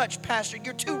hurts too much, Pastor.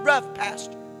 You're too rough,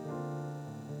 Pastor.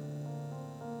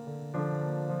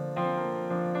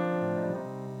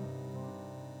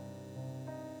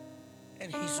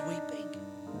 And he's weeping.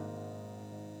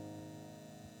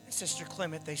 And Sister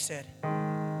Clement, they said,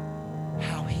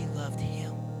 how he loved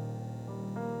him.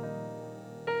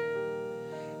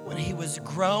 When he was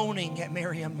groaning at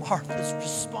Mary and Martha's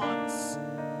response,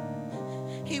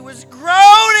 he was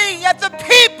groaning at the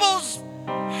people's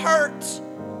hurt.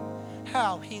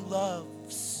 How he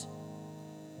loves.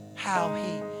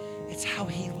 It's how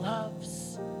he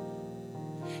loves.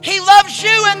 He loves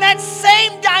you in that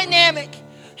same dynamic.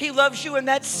 He loves you in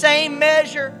that same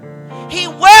measure. He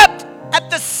wept at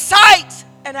the sight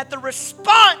and at the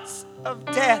response of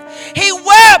death. He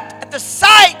wept at the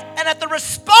sight and at the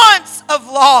response of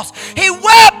loss. He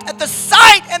wept at the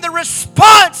sight and the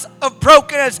response of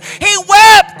brokenness. He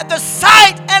wept at the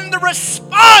sight and the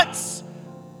response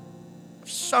of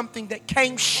something that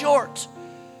came short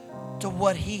to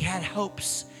what he had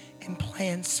hopes and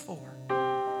plans for.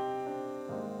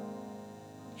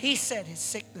 He said his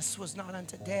sickness was not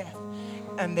unto death.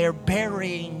 And they're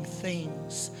burying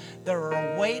things. They're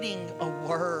awaiting a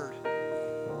word.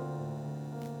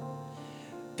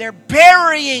 They're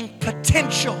burying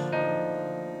potential.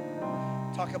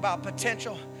 Talk about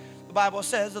potential. The Bible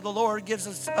says that the Lord gives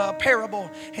us a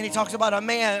parable, and he talks about a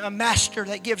master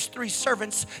that gives 3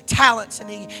 servants talents, and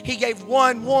he gave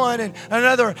one, and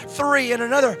another 3, and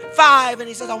another 5, and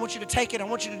he says, I want you to take it, I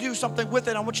want you to do something with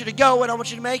it, I want you to go, and I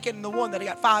want you to make it. And the one that he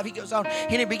got 5, he goes on, and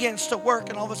he begins to work,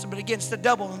 and all of a sudden it begins to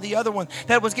double. And the other one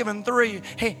that was given 3,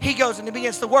 he goes and he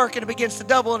begins to work, and it begins to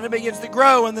double, and it begins to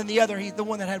grow. And then the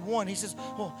one that had 1, he says,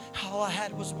 well, all I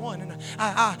had was 1, and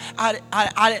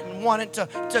I didn't want it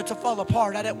to fall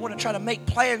apart. I didn't want to try to make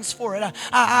plans for it.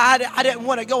 I didn't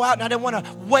want to go out and I didn't want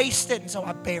to waste it. And so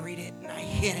I buried it and I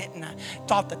hid it, and I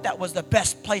thought that was the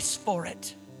best place for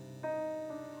it.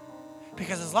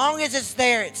 Because as long as it's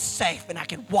there, it's safe and I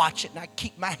can watch it and I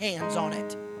keep my hands on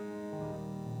it.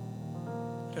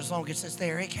 But as long as it's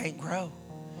there, it can't grow.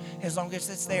 As long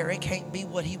as it's there, it can't be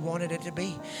what he wanted it to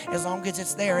be. As long as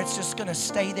it's there, it's just going to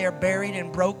stay there buried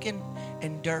and broken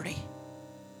and dirty.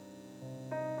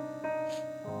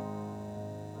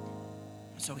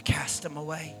 So he cast them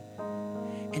away,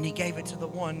 and he gave it to the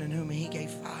one in whom he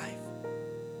gave 5.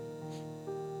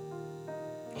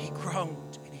 He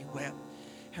groaned and he wept,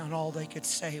 and all they could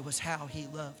say was how he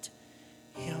loved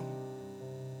him.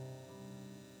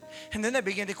 And then they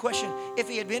began to question, if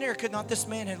he had been here, could not this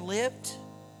man have lived?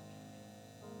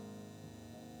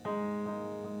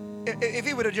 If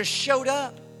he would have just showed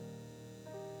up,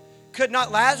 could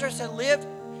not Lazarus have lived?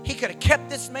 He could have kept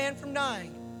this man from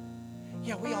dying.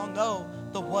 Yeah, we all know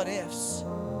the what ifs.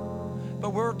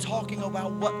 But we're talking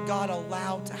about what God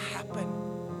allowed to happen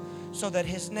so that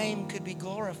His name could be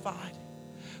glorified.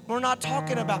 We're not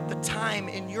talking about the time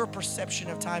in your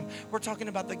perception of time. We're talking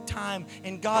about the time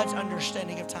in God's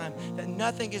understanding of time. That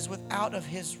nothing is without of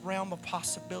His realm of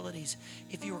possibilities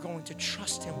if you are going to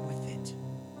trust Him with it.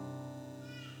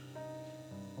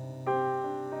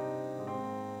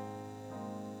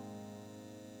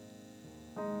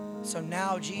 So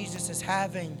now Jesus is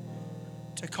having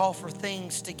to call for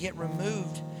things to get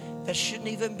removed that shouldn't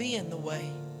even be in the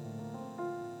way.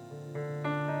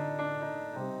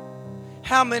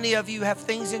 How many of you have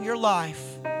things in your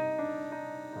life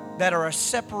that are a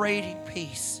separating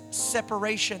piece,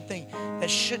 separation thing that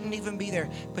shouldn't even be there,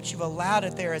 but you've allowed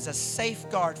it there as a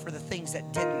safeguard for the things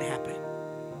that didn't happen?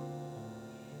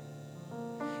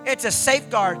 It's a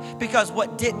safeguard because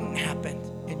what didn't happen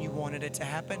and you wanted it to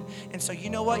happen. And so you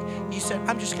know what? You said,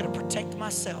 I'm just going to protect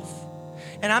myself.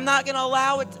 And I'm not going to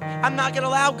allow it. I'm not going to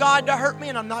allow God to hurt me,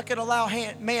 and I'm not going to allow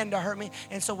man to hurt me.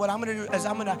 And so what I'm going to do is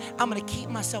I'm going to keep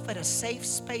myself at a safe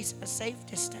space, a safe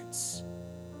distance.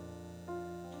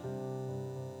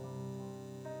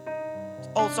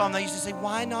 Old song they used to say,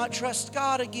 why not trust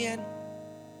God again?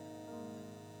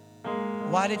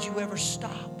 Why did you ever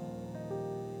stop?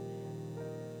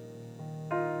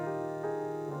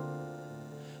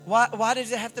 Why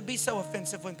does it have to be so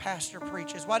offensive when pastor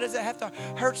preaches? Why does it have to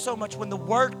hurt so much when the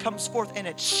word comes forth and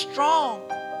it's strong?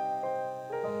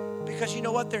 Because you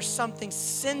know what? There's something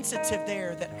sensitive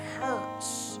there that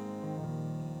hurts.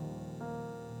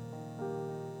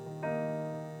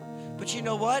 But you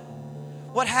know what?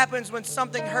 What happens when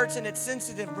something hurts and it's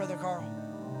sensitive, Brother Carl?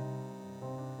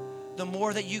 The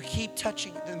more that you keep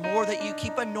touching it, the more that you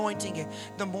keep anointing it,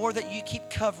 the more that you keep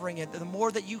covering it, the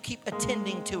more that you keep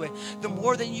attending to it, the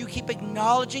more that you keep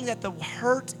acknowledging that the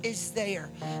hurt is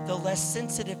there, the less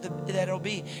sensitive that it'll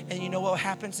be. And you know what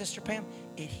happens, Sister Pam?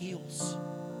 It heals.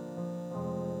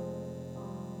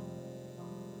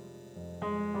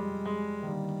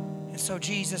 And so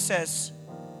Jesus says,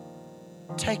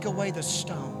 take away the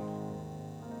stone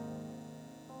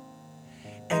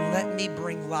and let me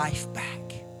bring life back.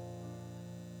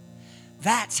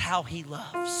 That's how He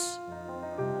loves.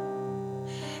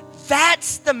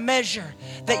 That's the measure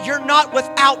that you're not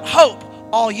without hope.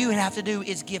 All you have to do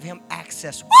is give Him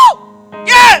access. Woo!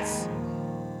 Yes!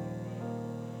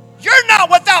 You're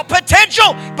not without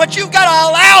potential, but you've got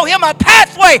to allow Him a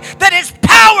pathway that His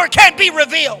power can be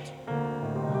revealed.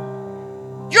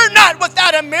 You're not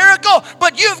without a miracle,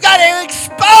 but you've got to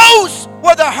expose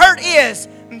where the hurt is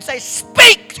and say,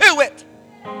 speak to it.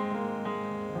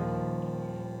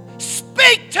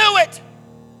 Speak to it.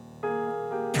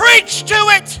 Preach to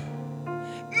it.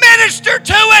 Minister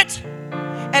to it.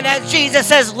 And as Jesus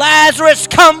says, Lazarus,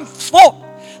 come forth.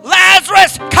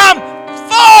 Lazarus, come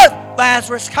forth.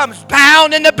 Lazarus comes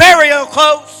bound in the burial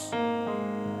clothes.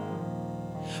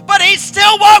 But he's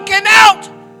still walking out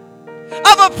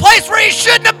of a place where he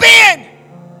shouldn't have been.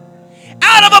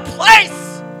 Out of a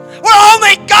place where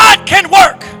only God can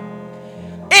work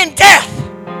in death.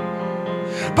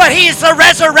 But He is the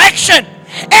resurrection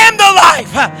and the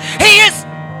life. He is.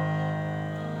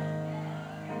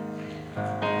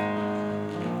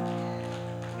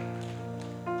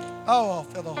 Oh, I'll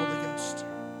feel the Holy Ghost.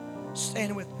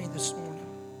 Stand with me this morning.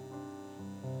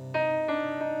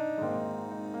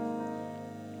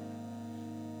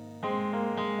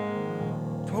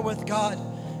 For with God,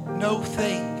 no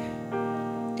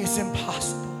thing is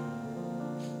impossible.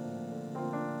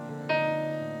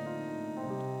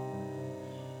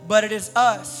 But it is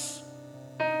us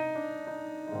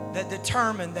that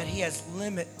determine that He has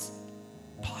limits,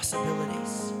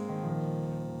 possibilities,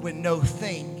 when no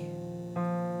thing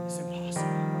is impossible.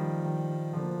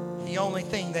 The only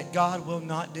thing that God will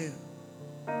not do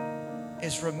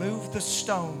is remove the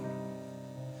stone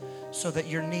so that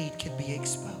your need can be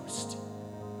exposed.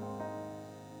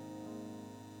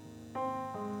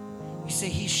 You see,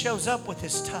 He shows up with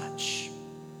His touch.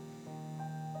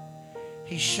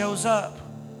 He shows up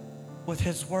with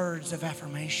His words of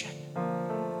affirmation.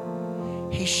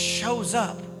 He shows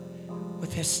up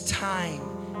with His time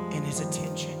and His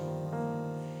attention.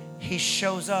 He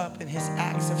shows up in His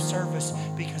acts of service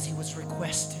because He was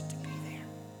requested to be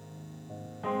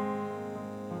there.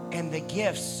 And the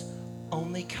gifts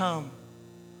only come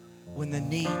when the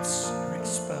needs are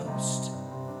exposed.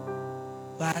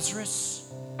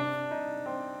 Lazarus,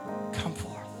 come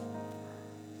forth.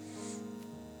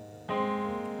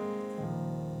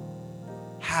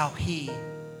 How He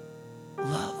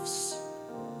loves.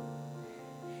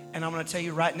 And I'm going to tell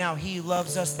you right now, He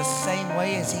loves us the same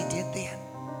way as He did then.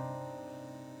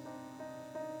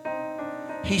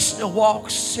 He still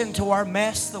walks into our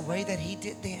mess the way that He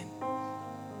did then.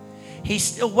 He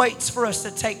still waits for us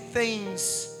to take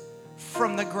things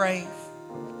from the grave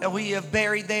that we have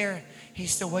buried there. He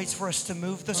still waits for us to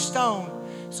move the stone.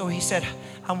 So He said,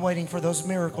 I'm waiting for those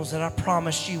miracles that I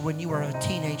promised you when you were a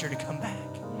teenager to come back.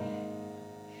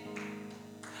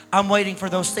 I'm waiting for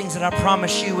those things that I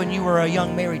promised you when you were a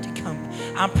young married to come.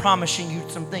 I'm promising you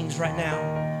some things right now.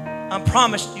 I'm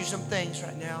promising you some things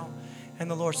right now. And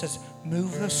the Lord says,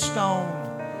 move the stone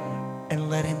and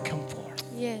let Him come forth.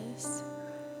 Yes.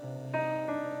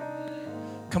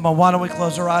 Come on, why don't we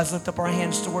close our eyes, lift up our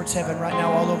hands towards heaven right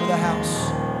now all over the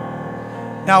house.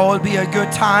 Now would be a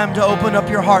good time to open up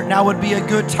your heart. Now would be a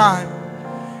good time.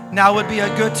 Now would be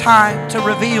a good time to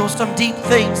reveal some deep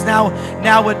things.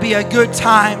 Now would be a good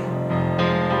time.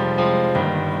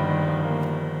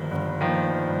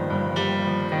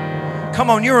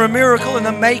 Come on, you're a miracle in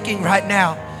the making right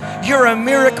now. You're a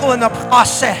miracle in the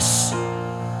process.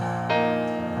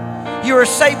 You are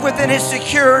safe within His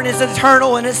secure and His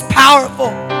eternal and His powerful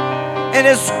and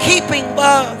His keeping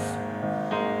love.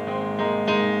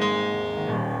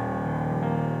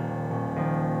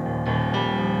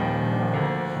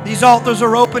 These altars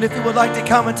are open if you would like to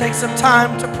come and take some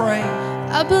time to pray.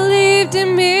 I believed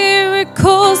in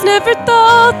miracles, never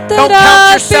thought that Don't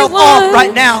count yourself off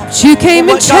right now. You came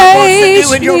and changed what God wants to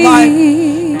do in your life.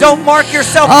 Don't mark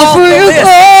yourself off the for your list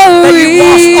that you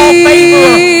lost all favor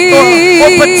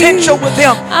or potential with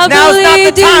Him. Now's not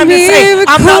the time to say,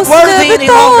 I'm not worthy any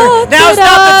longer. Now's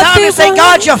not the time to say,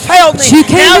 God, you failed me.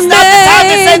 Now's not the time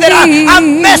to say that I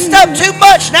messed up too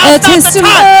much. Now's not the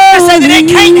time to say that it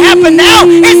can't happen. Now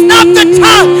is not the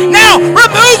time. Now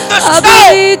remove the stone.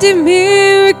 I believed in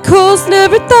miracles,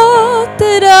 never thought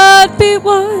that I'd be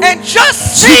one. And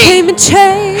just You see came and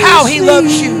changed how He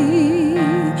loves you.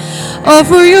 All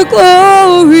for your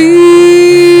glory.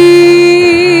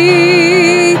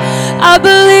 I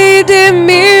believed in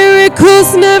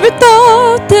miracles, never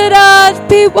thought that I'd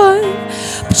be one.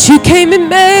 But you came and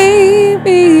made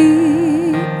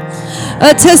me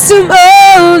a testimony.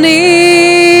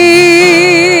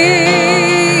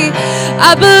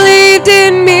 I believed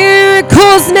in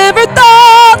miracles, never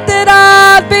thought that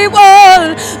I'd be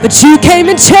one. But you came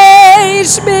and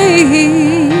changed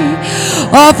me,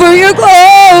 all for your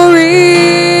glory.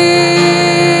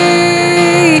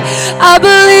 I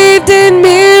believed in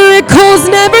miracles,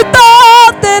 never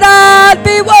thought that I'd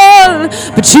be one.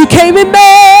 But you came and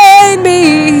made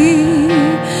me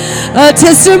a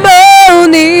testimony.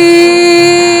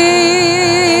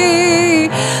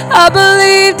 I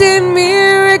believed in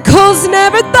miracles,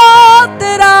 never thought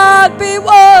that I'd be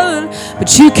one.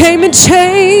 But you came and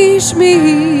changed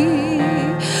me,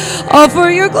 all for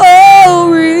your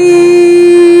glory.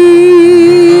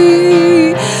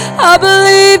 I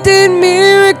believed in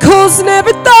miracles,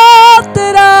 never thought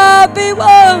that I'd be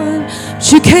one.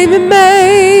 But you came and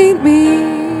made me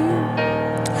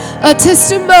a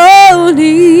testimony.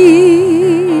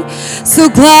 So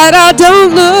glad I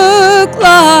don't look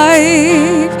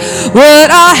like what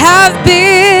I have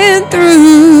been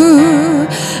through.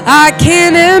 I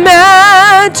can't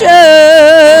imagine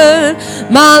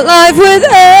my life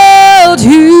without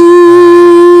you.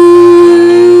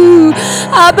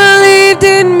 I believed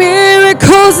in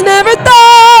miracles, never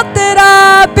thought that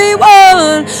I'd be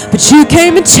one. But you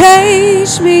came and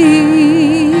changed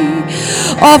me,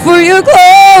 all for your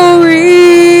glory.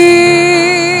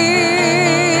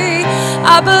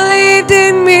 I believed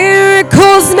in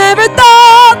miracles, never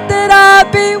thought that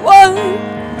I'd be one.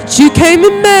 But you came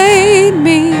and made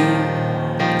me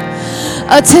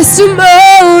a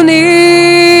testimony.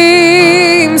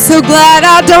 I'm so glad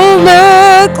I don't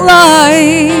look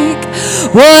like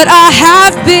what I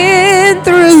have been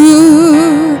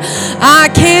through. I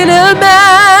can't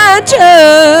imagine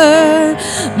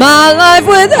my life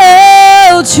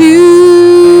without you.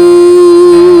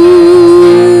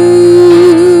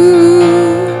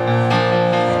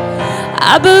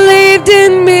 I believed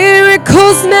in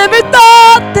miracles, never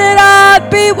thought that I'd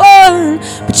be one.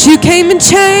 But you came and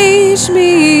changed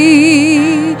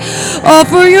me, all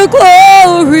for your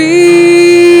glory.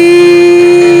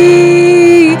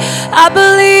 I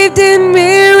believed in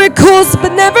miracles,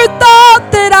 but never thought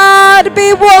that I'd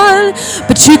be one.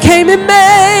 But you came and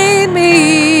made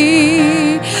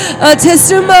me a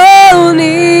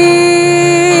testimony.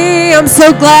 I'm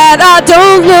so glad I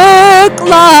don't look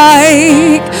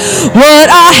like what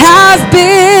I have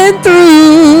been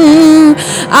through.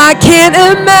 I can't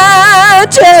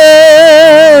imagine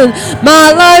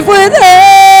my life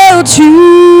without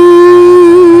you.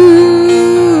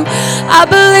 I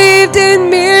believed in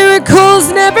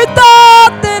miracles, never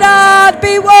thought that I'd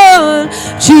be one.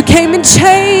 But you came and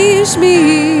changed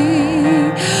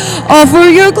me, all for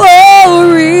your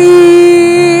glory.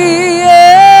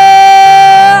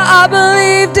 Yeah, I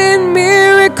believed in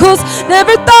miracles,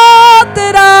 never thought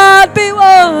that I'd be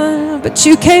one, but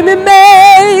you came and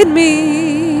made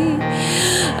me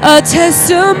a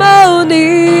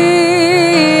testimony.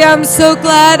 I'm so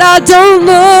glad I don't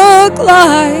look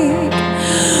like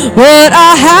what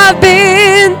I have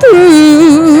been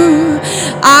through.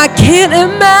 I can't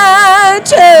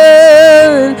imagine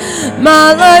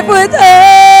my life without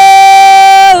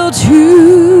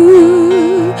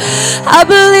you. I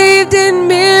believed in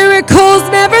miracles,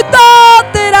 never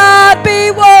thought that I'd be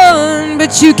one,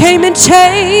 but you came and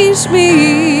changed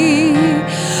me,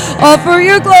 all for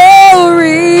your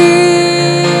glory.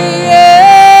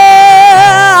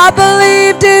 Yeah, I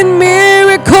believed in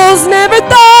miracles, never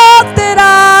thought that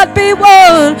I'd be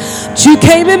one, but you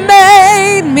came and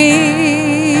made me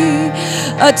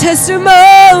a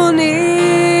testimony.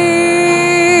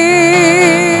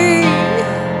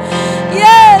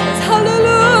 Yes,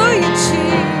 hallelujah,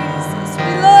 Jesus.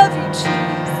 We love you, Jesus.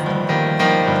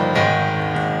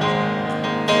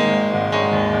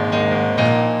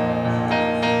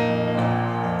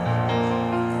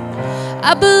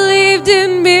 I believed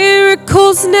in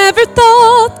miracles, never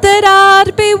thought that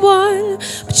I'd be one,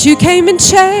 but you came and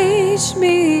changed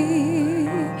me,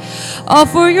 all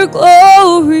for your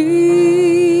glory.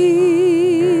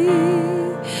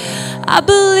 I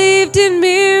believed in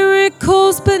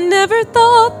miracles, but never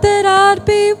thought that I'd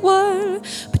be one,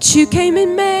 but you came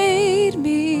and made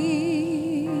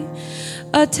me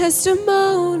a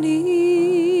testimony.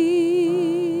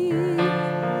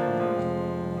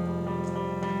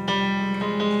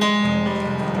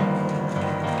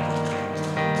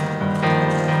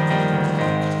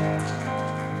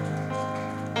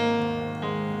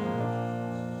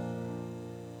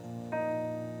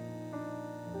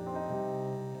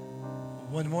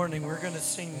 One morning we're going to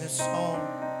sing this song,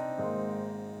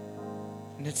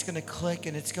 and it's going to click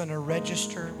and it's going to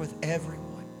register with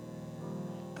everyone.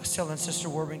 I was telling Sister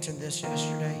Warbington this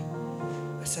yesterday.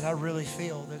 I said, I really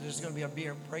feel that there's going to be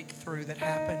a breakthrough that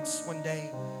happens one day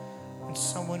when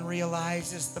someone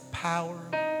realizes the power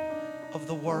of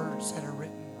the words that are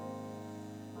written.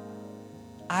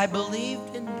 I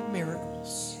believed in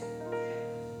miracles.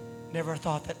 Never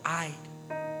thought that I'd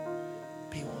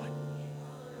be one.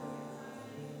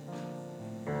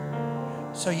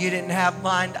 So you didn't have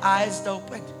blind eyes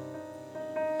open.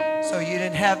 So you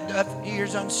didn't have deaf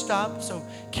ears unstopped. So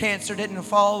cancer didn't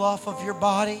fall off of your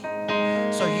body.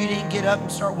 So you didn't get up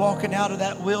and start walking out of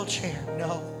that wheelchair.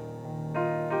 No.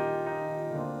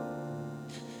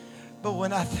 But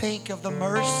when I think of the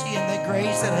mercy and the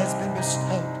grace that has been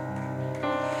bestowed,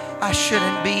 I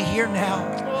shouldn't be here now.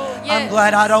 Oh, yes. I'm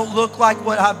glad I don't look like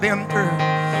what I've been through.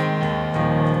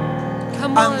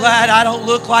 Come on. I'm glad I don't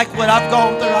look like what I've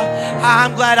gone through.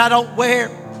 I'm glad I don't wear